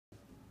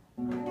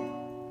Once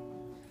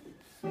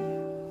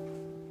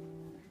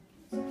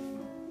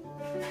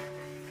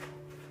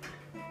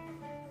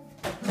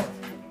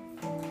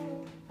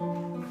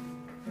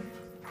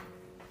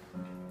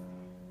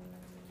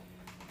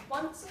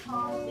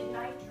upon a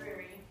midnight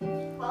dreary,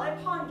 while I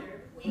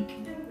pondered, weak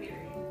and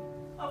weary,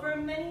 over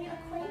many a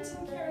quaint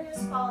and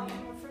curious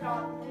volume of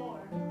forgotten lore.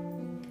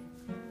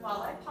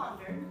 While I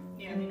pondered,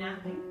 nearly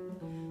napping,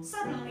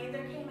 suddenly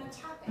there came a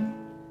tapping,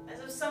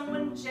 as of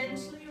someone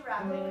gently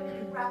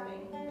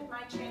rapping at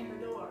my chamber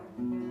door.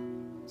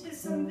 "'Tis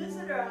some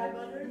visitor," I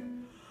muttered,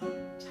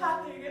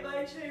 tapping at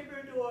my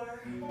chamber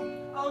door.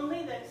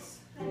 Only this,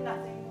 and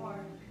nothing more.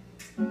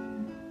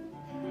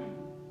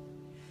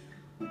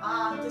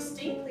 Ah,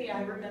 distinctly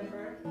I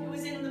remember, it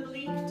was in the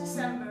bleak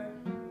December,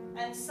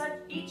 and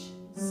each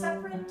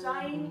separate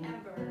dying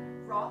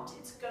ember wrought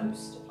its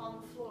ghost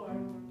upon the floor.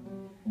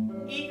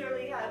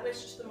 Eagerly I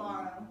wished the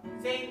morrow,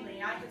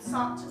 vainly I had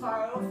sought to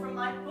borrow from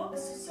my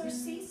books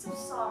surcease of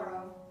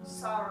sorrow,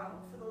 sorrow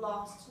for the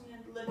lost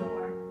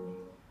Lenore,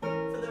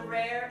 for the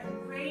rare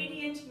and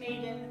radiant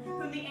maiden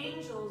whom the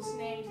angels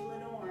named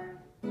Lenore,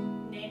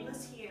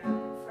 nameless here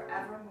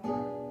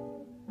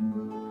forevermore.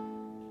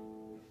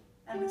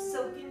 And the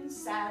silken,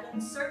 sad,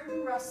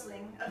 uncertain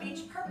rustling of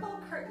each purple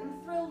curtain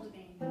thrilled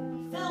me,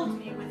 filled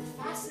me with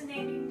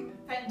fascinating,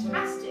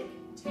 fantastic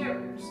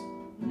terrors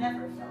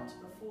never felt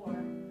before.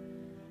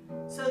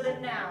 So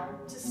that now,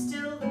 to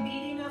still the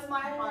beating of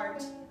my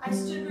heart, I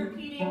stood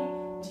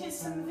repeating, "'Tis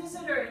some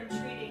visitor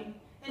entreating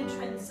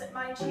entrance at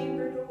my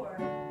chamber door.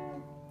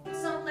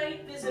 Some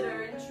late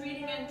visitor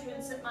entreating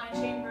entrance at my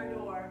chamber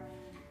door.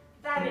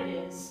 That it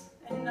is,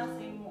 and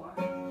nothing more."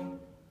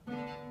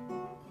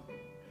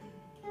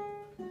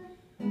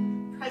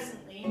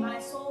 Presently my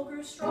soul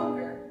grew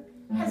stronger,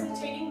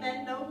 hesitating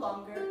then no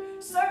longer.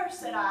 "Sir,"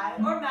 said I,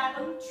 "or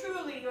madam,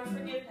 truly your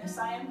forgiveness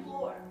I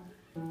implore.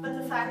 But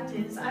the fact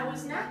is I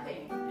was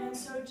napping, and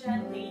so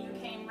gently you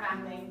came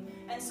rapping,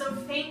 and so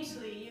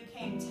faintly you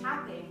came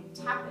tapping,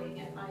 tapping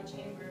at my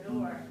chamber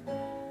door,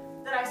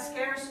 that I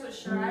scarce was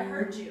sure I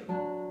heard you.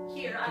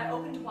 Here I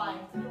opened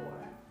wide the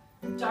door.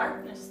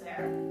 Darkness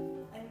there,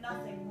 and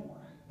nothing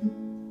more."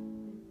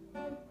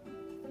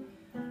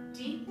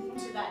 Deep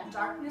into that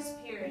darkness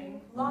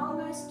peering,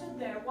 long I stood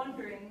there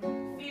wondering,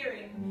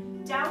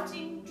 fearing,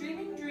 doubting,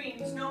 dreaming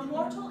dreams no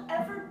mortal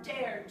ever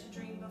dared to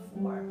dream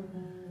before.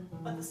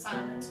 But the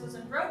silence was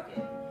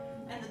unbroken,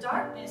 and the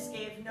darkness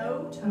gave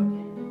no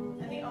token,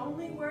 and the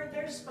only word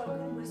there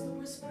spoken was the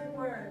whispered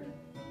word,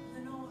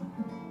 "Lenore."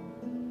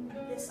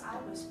 This I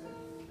whispered,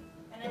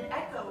 and an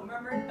echo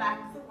murmured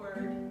back the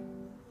word,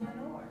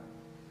 "Lenore."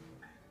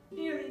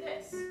 Merely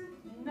this,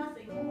 and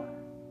nothing more.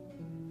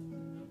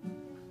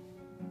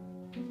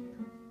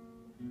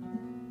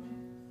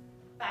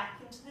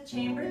 Back into the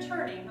chamber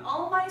turning,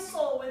 all my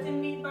soul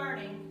within me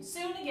burning,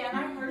 soon again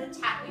I heard a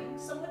tapping,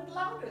 somewhat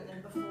louder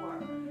than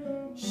before.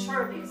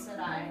 "Surely," said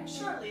I,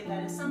 "surely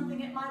that is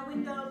something at my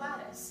window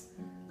lattice.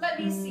 Let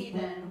me see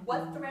then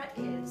what threat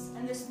is,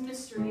 and this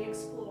mystery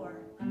explore.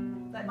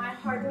 Let my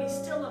heart be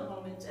still a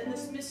moment, and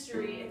this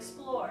mystery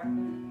explore.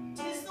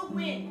 'Tis the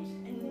wind,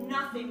 and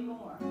nothing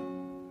more."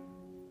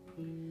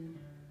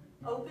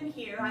 Open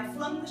here I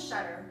flung the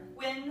shutter,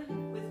 when,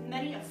 with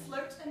many a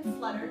flirt and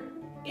flutter,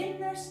 in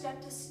there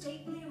stepped a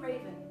stately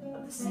raven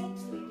of the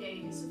saintly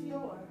days of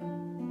yore.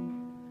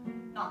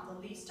 Not the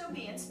least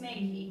obedience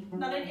made he,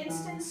 not an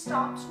instant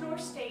stopped nor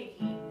stayed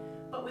he,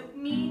 but with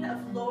mien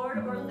of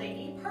lord or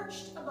lady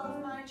perched above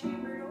my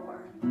chamber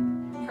door,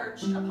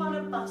 perched upon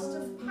a bust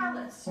of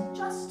Pallas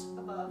just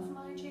above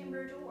my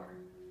chamber door,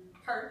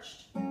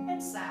 perched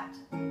and sat,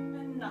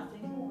 and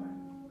nothing more.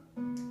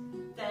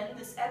 Then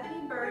this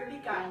ebony bird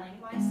beguiling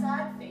my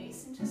sad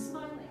face into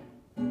smiling,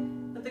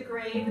 but the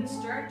grave and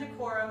stern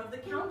decorum of the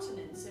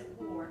countenance it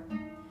wore.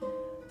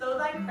 "Though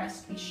thy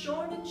crest be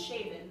shorn and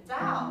shaven,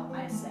 thou,"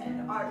 I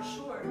said, "art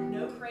sure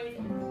no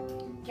craven,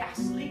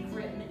 ghastly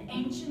grim and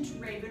ancient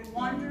raven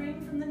wandering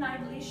from the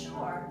nightly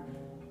shore."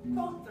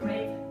 Quoth the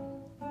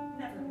raven,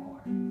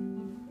 "Nevermore."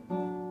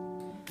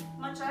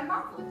 Much I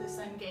marveled this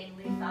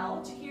ungainly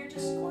fowl to hear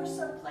discourse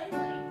so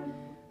plainly,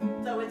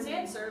 though its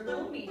answer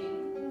little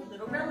meaning,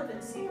 little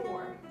relevancy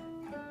bore.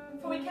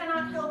 For we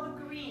cannot help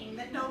agreeing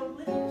that no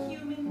living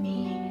human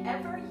being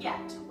ever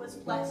yet was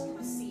blessed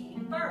with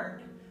seeing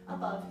bird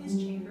above his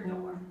chamber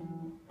door,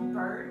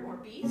 bird or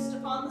beast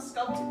upon the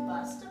sculpted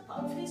bust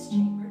above his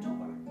chamber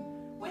door,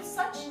 with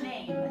such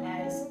name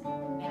as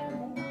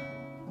Nevermore.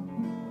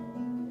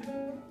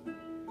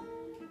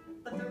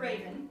 But the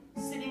raven,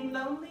 sitting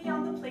lonely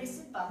on the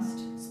placid bust,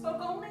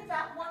 spoke only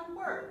that one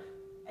word,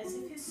 as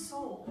if his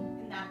soul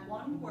in that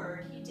one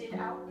word he did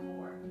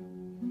outpour.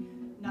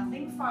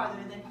 Nothing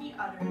farther than he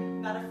uttered,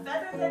 not a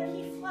feather than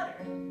he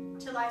fluttered,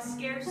 till I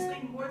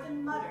scarcely more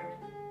than muttered,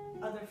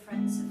 "Other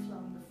friends have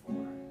flown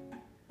before.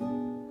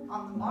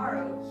 On the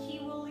morrow he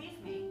will leave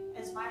me,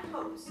 as my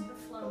hopes have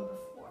flown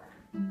before."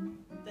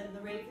 Then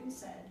the raven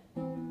said,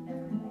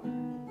 "Nevermore."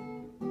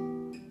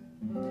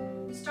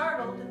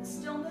 Startled at the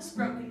stillness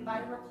broken by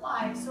a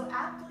reply so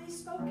aptly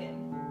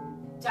spoken,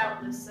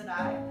 "Doubtless," said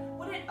I,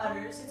 what it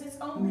utters is its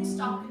only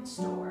stock and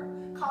store,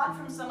 caught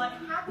from some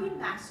unhappy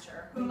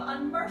master, whom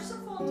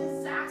unmerciful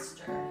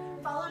disaster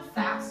followed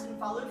fast and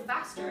followed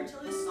faster,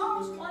 till his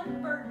sorrows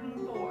one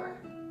burden bore,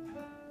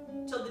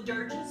 till the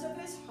dirges of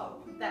his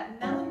hope that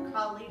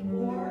melancholy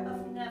bore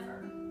of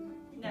never,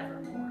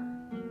 nevermore.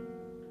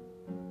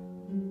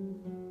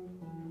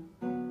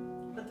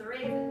 But the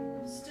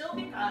raven, still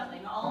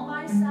beguiling all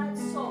my sad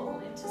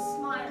soul into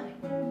smiling,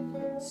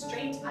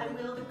 straight I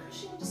will the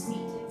cushioned seat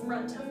in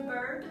front of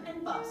bird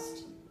and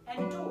bust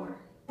and door.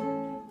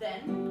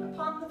 Then,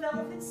 upon the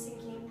velvet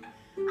sinking,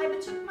 I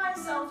betook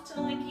myself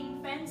to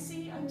linking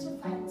fancy unto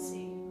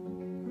fancy,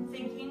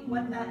 thinking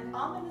what that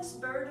ominous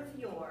bird of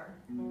yore,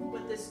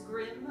 what this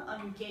grim,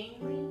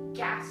 ungainly,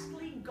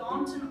 ghastly,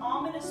 gaunt, and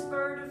ominous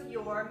bird of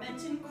yore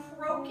meant in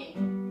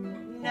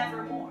croaking,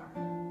 nevermore.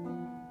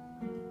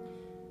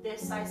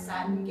 This I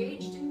sat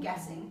engaged in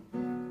guessing,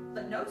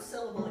 but no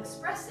syllable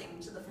expressing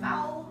to the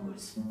fowl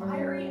whose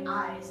fiery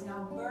eyes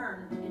now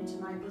burned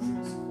into my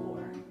bosom's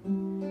core.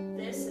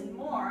 This and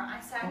more I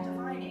sat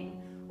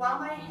divining, while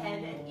my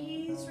head at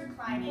ease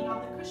reclining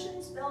on the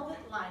cushion's velvet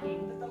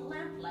lining that the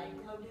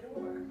lamplight gloated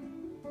o'er,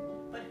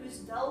 but whose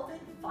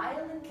velvet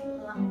violet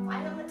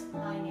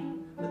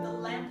lining with the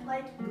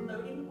lamplight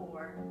gloating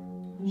o'er,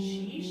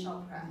 she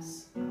shall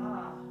press,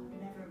 ah,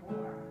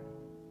 nevermore.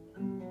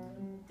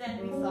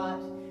 Then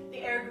methought the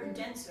air grew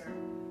denser,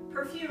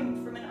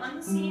 perfumed from an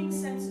unseen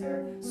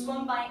censer,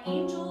 swung by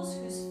angels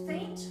whose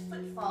faint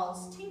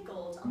footfalls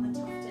tinkled on the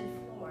tufted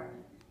floor.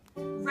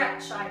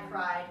 Wretch, I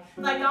cried,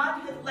 thy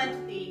God hath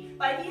lent thee,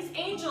 by these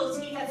angels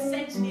he hath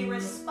sent thee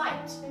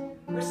respite,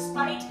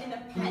 respite in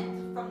a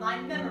pent from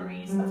thy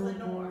memories of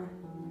Lenore.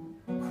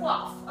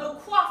 Quaff, oh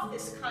quaff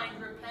this kind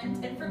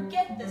repent, and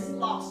forget this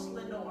lost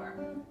Lenore.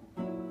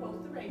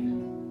 Quoth the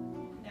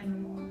raven,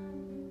 nevermore.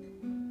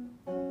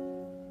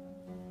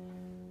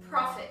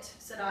 Prophet,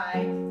 said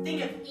I,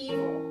 thing of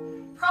evil,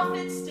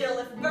 prophet still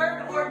if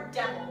bird or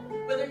devil,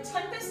 whether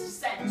tempest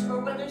sent or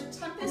whether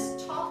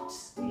tempest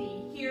tossed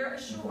thee here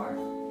ashore,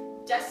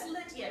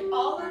 desolate yet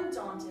all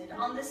undaunted,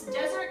 on this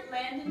desert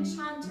land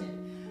enchanted,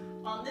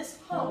 on this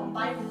home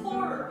by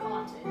horror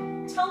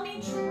haunted, tell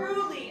me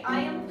truly,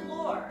 I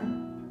implore,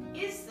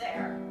 is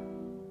there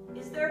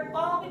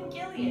balm in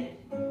Gilead?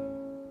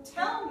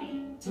 Tell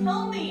me,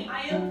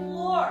 I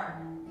implore.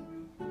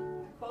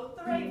 Quoth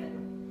the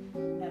raven,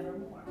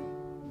 nevermore.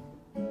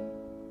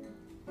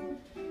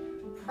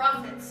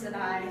 Prophet, said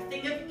I,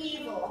 thing of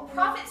evil,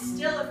 prophet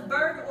still if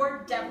bird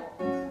or devil,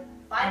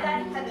 by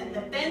that heaven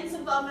that bends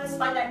above us,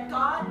 by that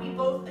God we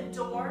both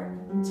adore,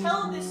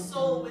 tell this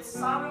soul with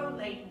sorrow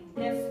laden,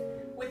 if,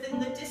 within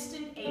the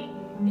distant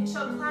Aden, it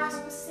shall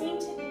clasp a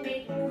sainted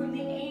maiden whom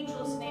the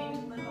angels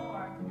named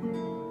Lenore.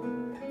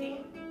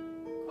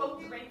 Quoth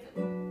the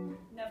raven,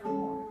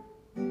 nevermore.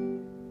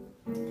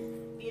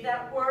 Be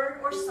that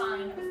word or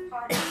sign of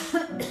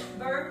parting,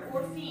 bird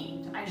or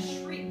fiend, I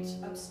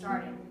shrieked,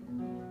 upstarting.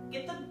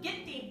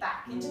 Get thee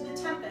back into the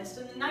tempest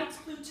and the night's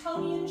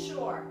Plutonian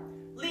shore.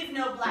 Leave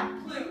no black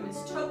plume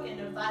as token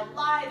of thy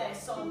lie thy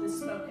soul has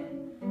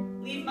spoken.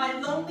 Leave my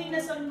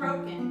loneliness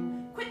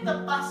unbroken. Quit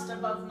the bust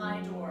above my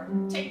door.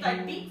 Take thy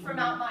beak from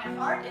out my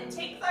heart and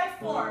take thy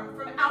form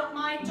from out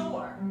my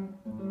door.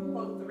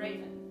 Quoth the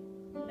raven,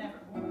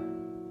 nevermore.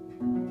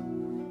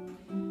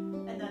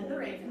 And then the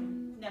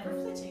raven, never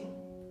flitting,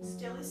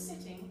 still is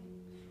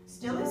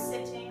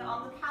sitting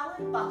on the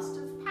pallid bust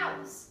of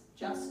Pallas,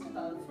 just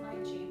above my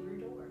chamber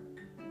door.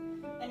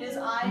 And his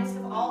eyes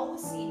have all the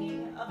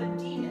seeming of a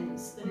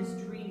demon's that is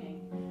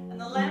dreaming, and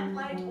the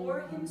lamplight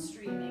o'er him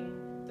streaming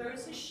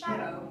throws his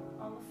shadow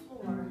on the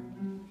floor.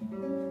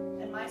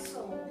 And my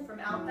soul from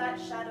out that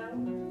shadow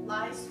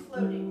lies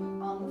floating